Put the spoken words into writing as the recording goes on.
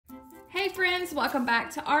friends, welcome back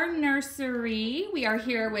to our nursery. We are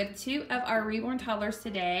here with two of our reborn toddlers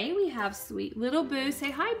today. We have sweet little Boo. Say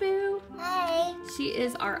hi, Boo. Hi. She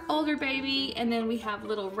is our older baby, and then we have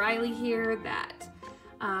little Riley here that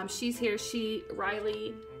she's here.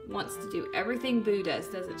 Riley wants to do everything Boo does,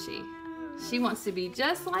 doesn't she? She wants to be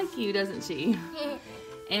just like you, doesn't she?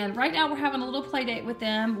 And right now we're having a little play date with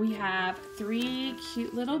them. We have three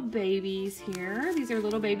cute little babies here. These are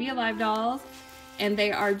little baby alive dolls. And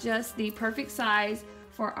they are just the perfect size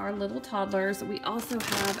for our little toddlers. We also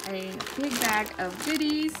have a big bag of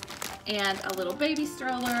goodies and a little baby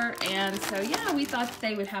stroller. And so, yeah, we thought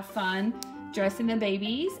they would have fun dressing the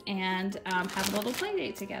babies and have a little play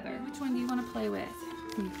date together. Which one do you want to play with?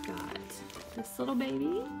 We've got this little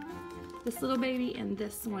baby, and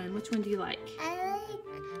this one. Which one do you like? I like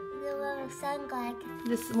the one with sunglasses.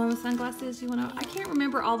 This one with sunglasses? You want to? I can't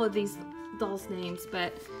remember all of these dolls' names,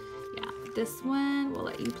 but yeah. This one, we'll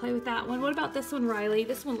let you play with that one. What about this one, Riley?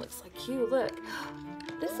 This one looks like you. Look.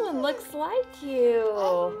 This one looks like you.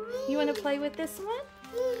 You want to play with this one?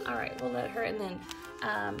 All right, we'll let her, and then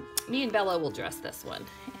me and Bella will dress this one.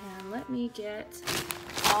 And let me get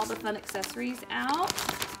all the fun accessories out.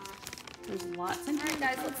 There's lots in here,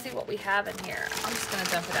 guys. Let's see what we have in here. I'm just going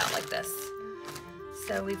to dump it out like this.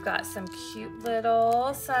 So we've got some cute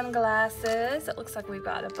little sunglasses. It looks like we've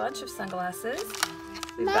got a bunch of sunglasses.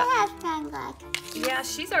 I have sunglasses. Yeah,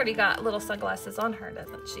 she's already got little sunglasses on her,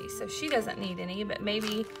 doesn't she? So she doesn't need any, but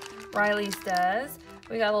maybe Riley's does.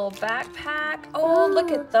 We got a little backpack. Oh,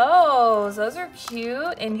 look at those. Those are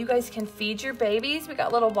cute. And you guys can feed your babies. We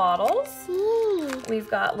got little bottles. We've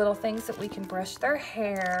got little things that we can brush their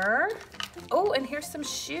hair. Oh, and here's some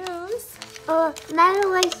shoes. Oh, not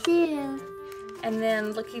only shoes. And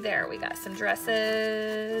then looky there, we got some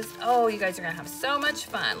dresses. Oh, you guys are gonna have so much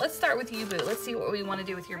fun. Let's start with you, Boo. Let's see what we wanna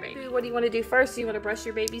do with your baby. Boo, what do you wanna do first? Do you wanna brush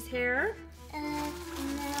your baby's hair? No,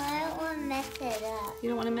 I don't want to mess it up. You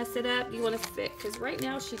don't wanna mess it up? You wanna fit, because right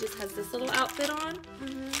now she just has this little outfit on.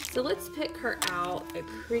 So let's pick her out a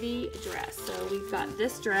pretty dress. So we've got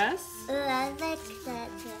this dress. Oh, I like that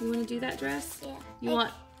dress. You wanna do that dress? Yeah. You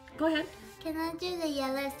want, go ahead. Can I do the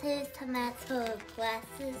yellow shoes to match her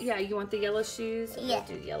glasses? Yeah, you want the yellow shoes? Yeah.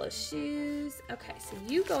 We'll do yellow shoes. Okay, so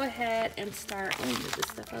you go ahead and start, let me move this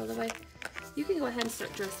stuff out of the way. You can go ahead and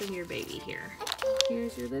start dressing your baby here. Okay.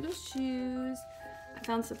 Here's your little shoes. I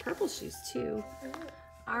found some purple shoes too.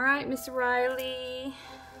 All right, Miss Riley.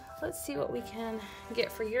 Let's see what we can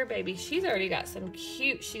get for your baby. She's already got some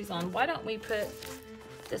cute shoes on. Why don't we put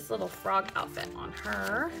this little frog outfit on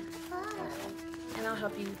her? Oh. And I'll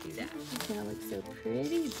help you do that. She's gonna look so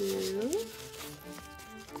pretty, Boo.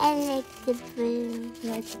 I like the blue.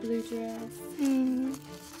 You like the blue dress?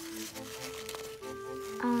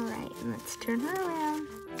 Alright, let's turn her around.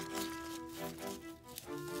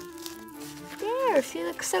 There, she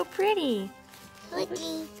looks so pretty.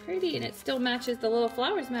 Pretty, and it still matches, the little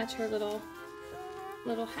flowers match her little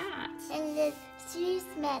hat. And the shoes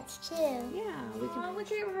match too. Yeah, we can. Oh,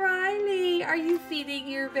 look at Riley. Are you feeding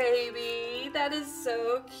your baby? That is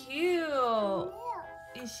so cute.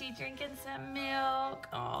 Is she drinking some milk?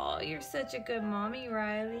 Oh, you're such a good mommy,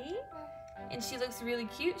 Riley. And she looks really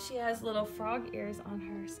cute. She has little frog ears on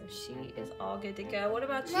her, so she is all good to go. What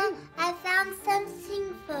about you? No, I found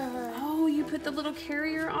something for her. Oh, you put the little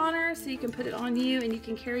carrier on her so you can put it on you and you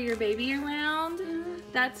can carry your baby around?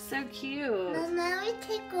 That's so cute. Well, now we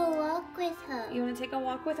take a walk with her. You want to take a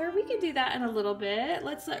walk with her? We can do that in a little bit.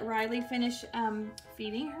 Let's let Riley finish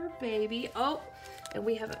feeding her baby. Oh, and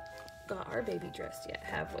we haven't got our baby dressed yet,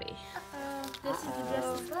 have we? This is the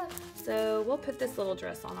dress as well. So we'll put this little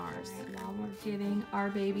dress on ours. Now we're getting our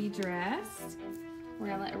baby dressed. We're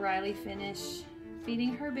gonna let Riley finish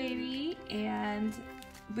feeding her baby, and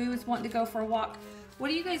Boo is wanting to go for a walk. What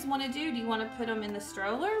do you guys want to do? Do you want to put them in the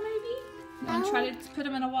stroller maybe? You want to try to put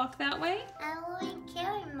them in a walk that way? I want to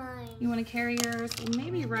carry mine. You want to carry yours? Well,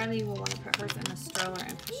 maybe Riley will want to put hers in the stroller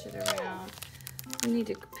and push it around. We need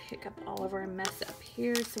to pick up all of our mess up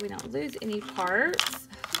here so we don't lose any parts.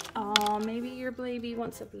 Oh, maybe your baby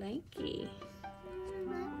wants a blankie.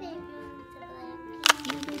 My baby wants a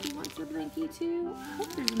blanket. Your baby wants a blankie too? Oh,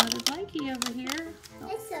 there's another blankie over here. Oh,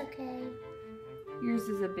 It's okay. yours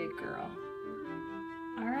is a big girl.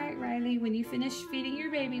 All right, Riley, when you finish feeding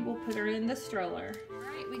your baby, we'll put her in the stroller. All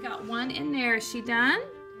right, we got one in there. Is she done?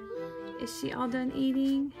 Is she all done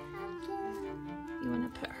eating? You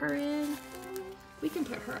want to put her in? We can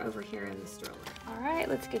put her over here in the stroller. All right,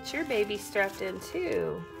 let's get your baby strapped in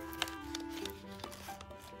too.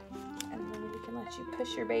 And then we can let you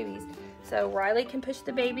push your babies. So Riley can push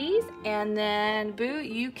the babies, and then Boo,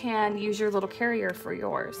 you can use your little carrier for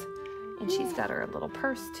yours. And she's got her little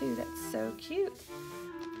purse too. That's so cute.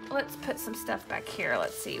 Let's put some stuff back here.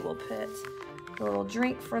 Let's see. We'll put a little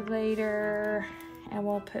drink for later. And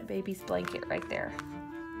we'll put baby's blanket right there.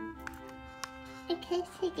 In case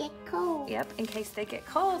they get cold. Yep, in case they get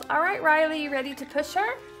cold. All right, Riley, you ready to push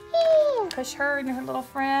her? Yeah. Push her and her little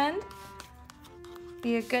friend.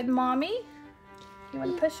 Be a good mommy. You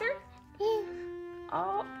want to push her? Yeah.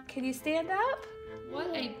 Oh, can you stand up? What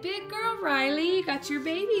a big girl, Riley. You got your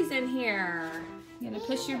babies in here. You gonna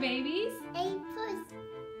push your babies? A push.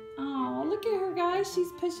 Oh, look at her, guys.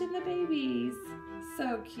 She's pushing the babies.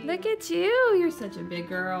 So cute. Look at you. You're such a big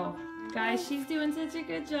girl. Guys, she's doing such a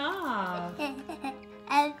good job.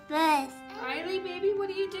 A push. Riley, baby, what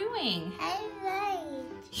are you doing? I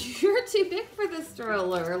like. You're too big for the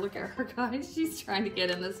stroller. Look at her, guys. She's trying to get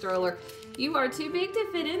in the stroller. You are too big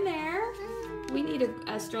to fit in there. We need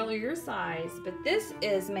a stroller your size, but this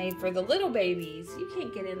is made for the little babies. You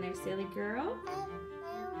can't get in there, silly girl.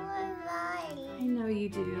 I know you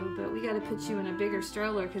do, but we got to put you in a bigger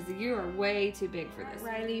stroller because you are way too big for this.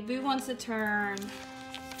 Riley, Boo wants to turn.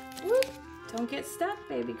 Whoop. Don't get stuck,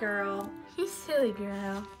 baby girl. You silly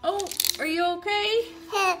girl. Oh, are you okay?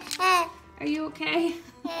 Are you okay?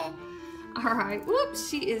 All right. Whoops,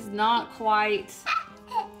 she is not quite.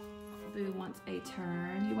 Boo wants a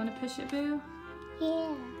turn. You want to push it, Boo?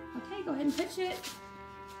 Yeah. Okay, go ahead and push it.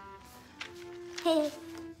 Hey,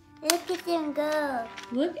 look at them go.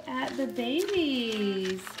 Look at the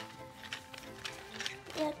babies.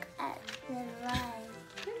 Look at the ride.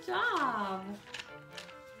 Good job.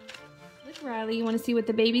 Look, Riley, you want to see what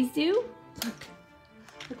the babies do?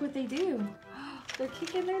 Look what they do. They're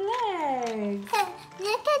kicking their legs.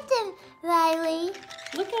 Look at them, Riley.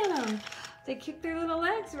 Look at them. They kick their little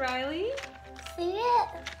legs, Riley. See it?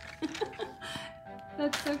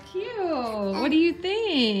 That's so cute. What do you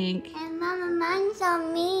think? And Mama, mine's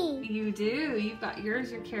on me. You do. You've got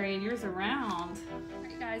yours. You're carrying yours around. All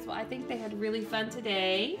right, guys. Well, I think they had really fun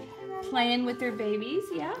today playing with their babies.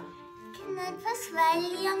 Yeah. Can I push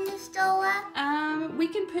Riley on the stroller? We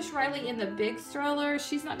can push Riley in the big stroller.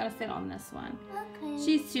 She's not gonna fit on this one. Okay.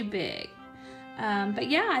 She's too big. But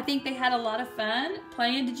yeah, I think they had a lot of fun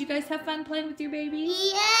playing. Did you guys have fun playing with your babies?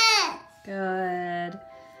 Yes. Good.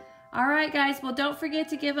 All right, guys. Well, don't forget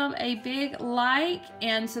to give them a big like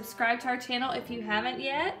and subscribe to our channel if you haven't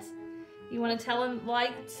yet. You want to tell them,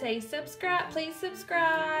 like, say subscribe. Please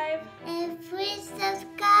subscribe. And please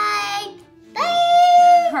subscribe.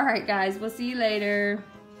 Bye. All right, guys. We'll see you later.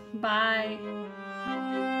 Bye.